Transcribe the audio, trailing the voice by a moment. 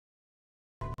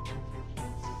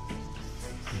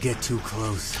Get too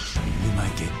close, you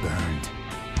might get burned.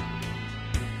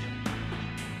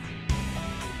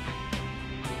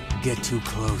 Get too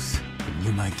close,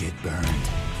 you might get burned.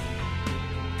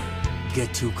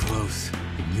 Get too close,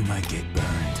 you might get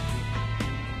burned.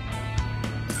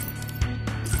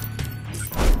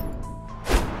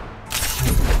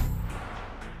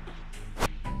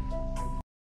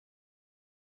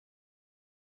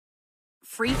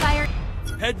 Free Fire?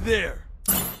 Head there!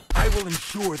 I will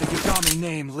ensure the Yagami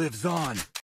name lives on.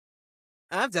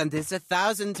 I've done this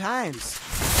 1,000 times.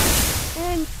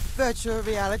 In virtual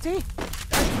reality.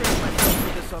 I trained myself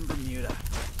for this on Bermuda.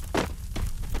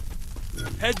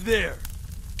 Head there!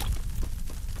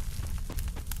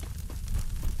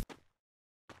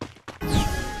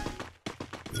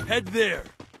 Head there!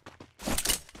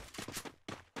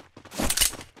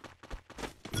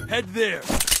 Head there!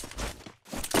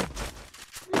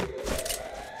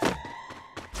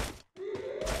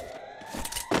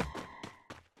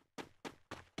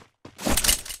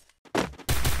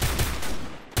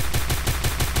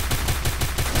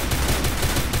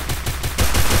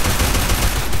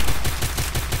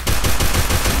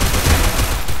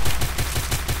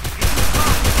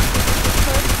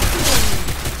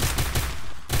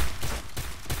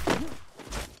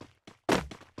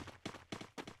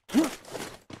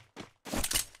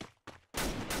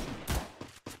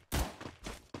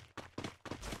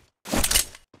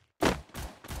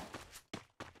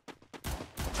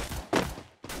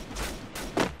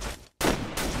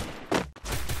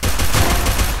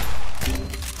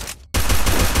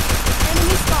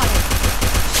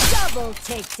 Double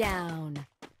takedown.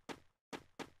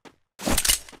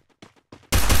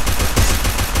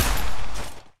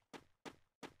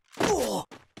 Oh.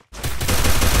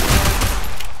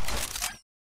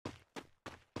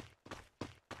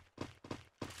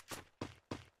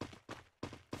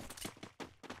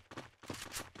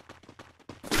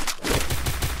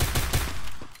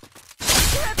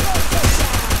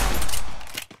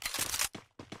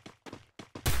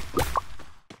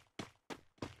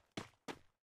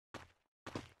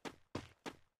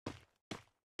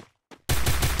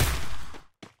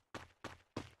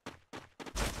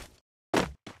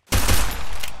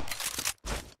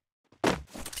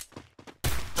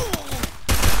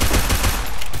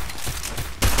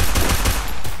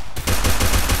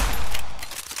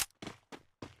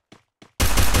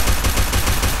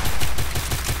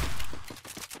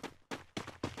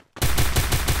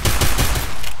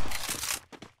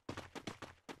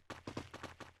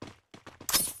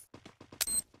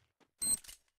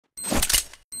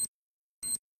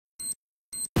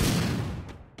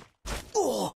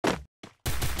 Oh.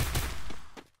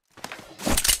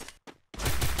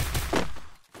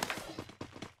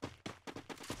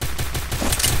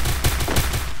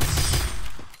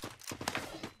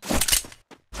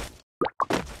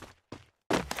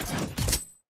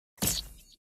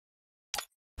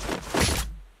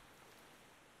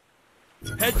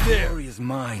 Head there! Glory is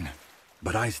mine,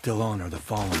 but I still honor the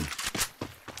fallen.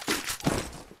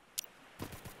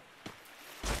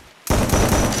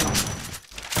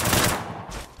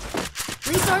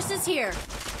 Resources here.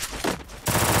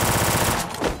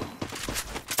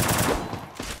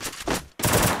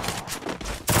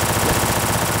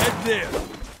 Head there!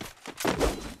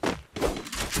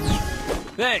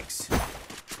 Thanks.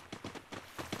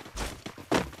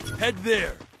 Head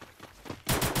there!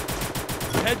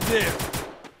 Head there!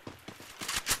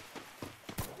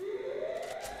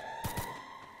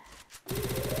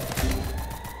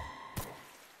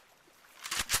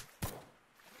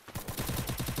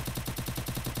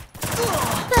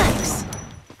 Thanks.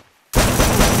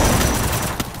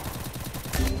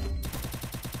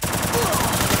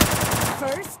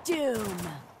 First doom.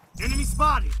 Enemy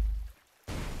spotted.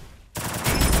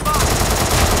 Enemy spotted.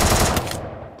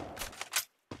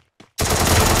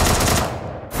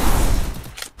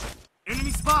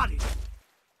 Enemy spotted.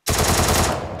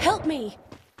 Help me.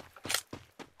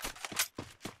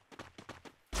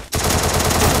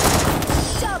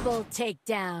 Double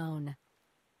takedown.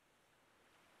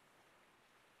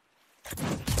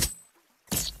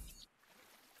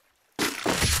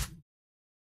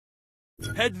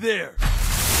 Head there!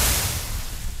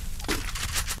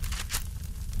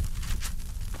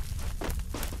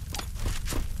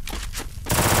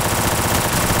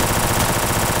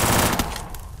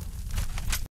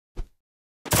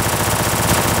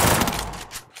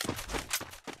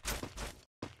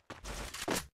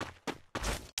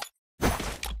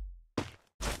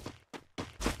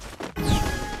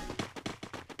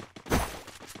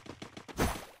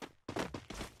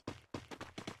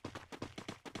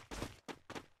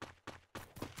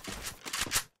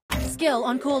 Skill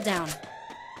on cooldown.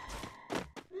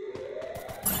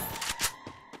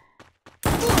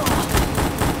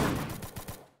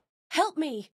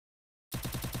 me!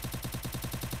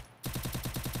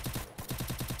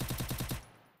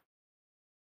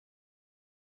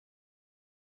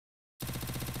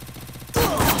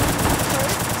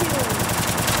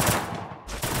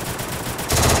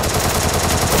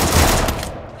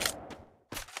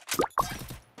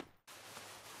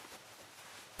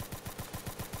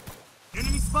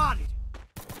 Enemy spotted.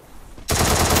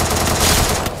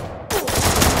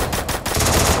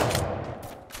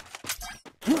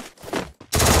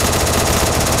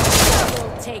 Double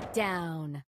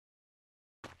takedown!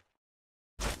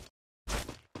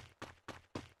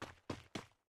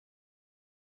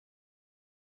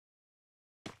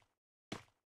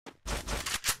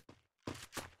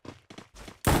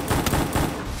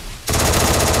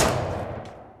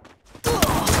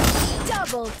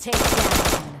 Double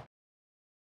takedown!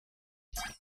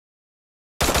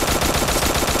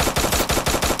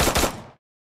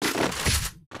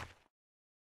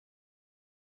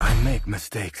 I make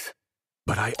mistakes,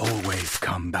 but I always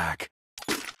come back.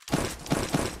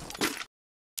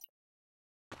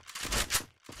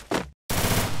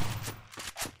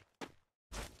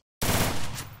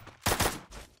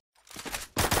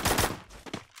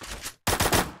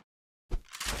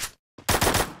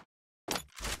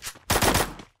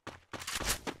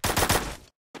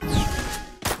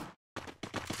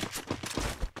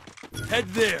 Head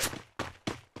there.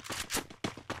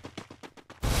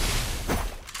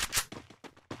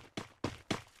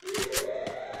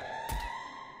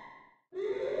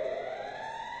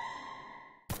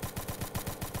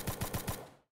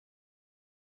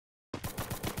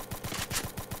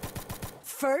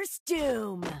 First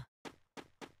doom!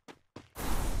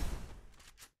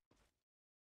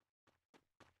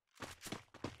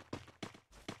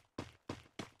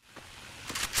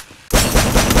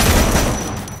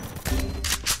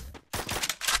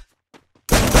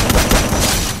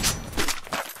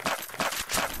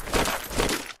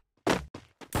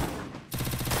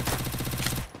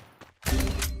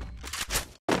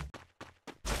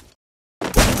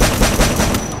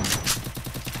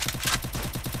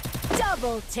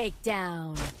 Double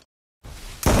takedown!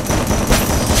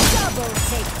 Double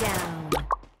takedown!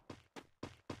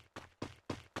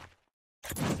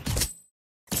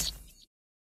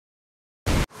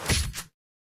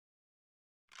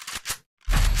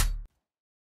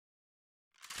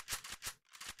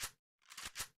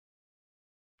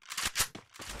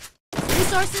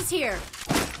 Resources here!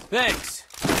 Thanks.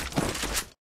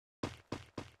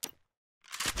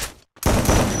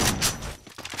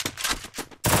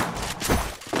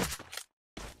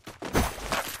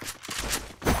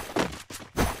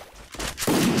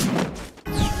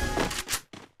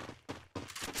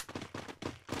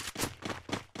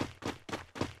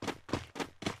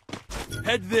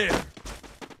 Head there.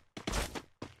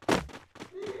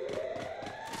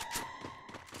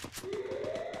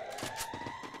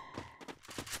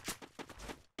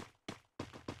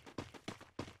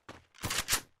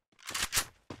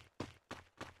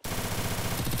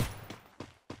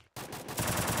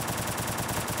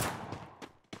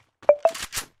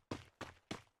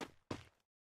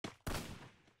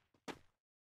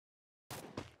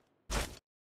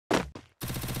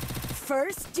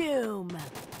 First doom!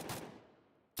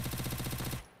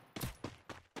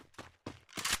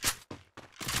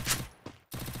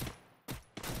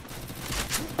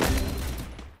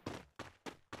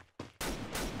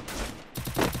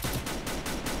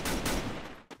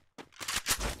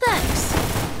 Thanks!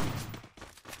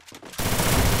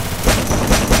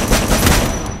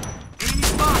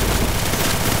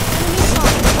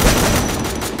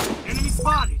 Enemy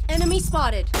spotted. Enemy spotted. Enemy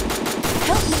spotted!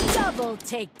 Help me! Double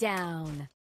takedown!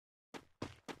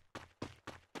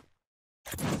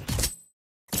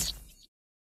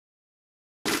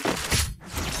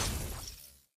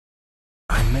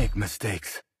 I make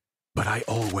mistakes, but I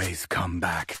always come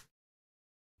back.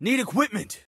 Need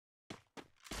equipment.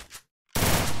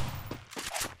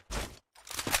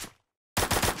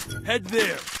 Head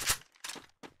there.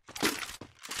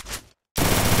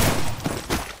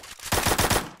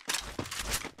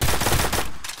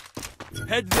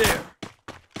 Head there.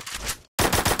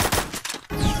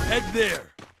 Head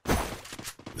there.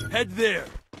 Head there.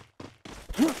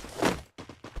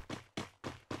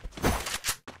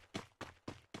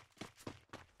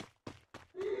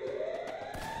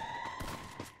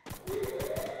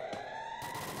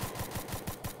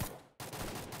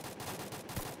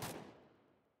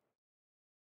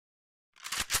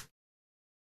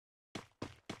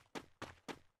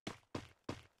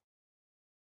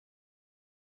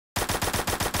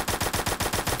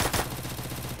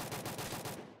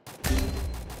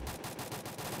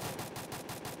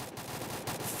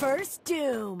 First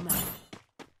doom.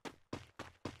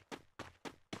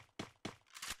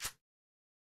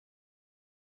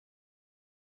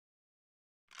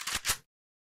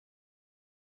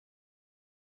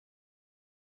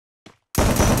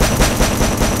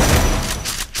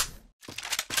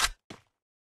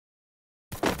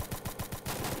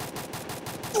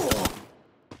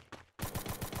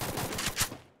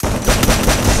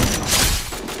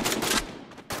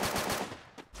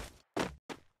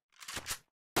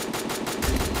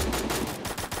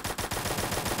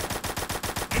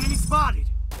 Enemy spotted!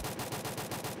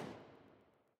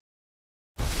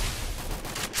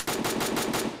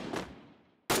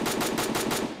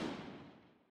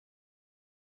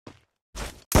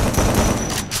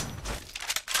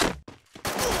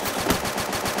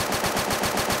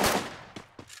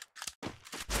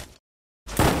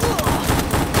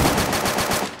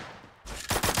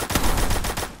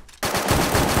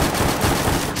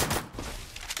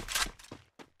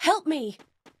 Help me!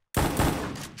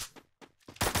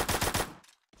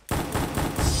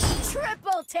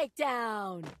 Triple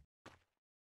takedown!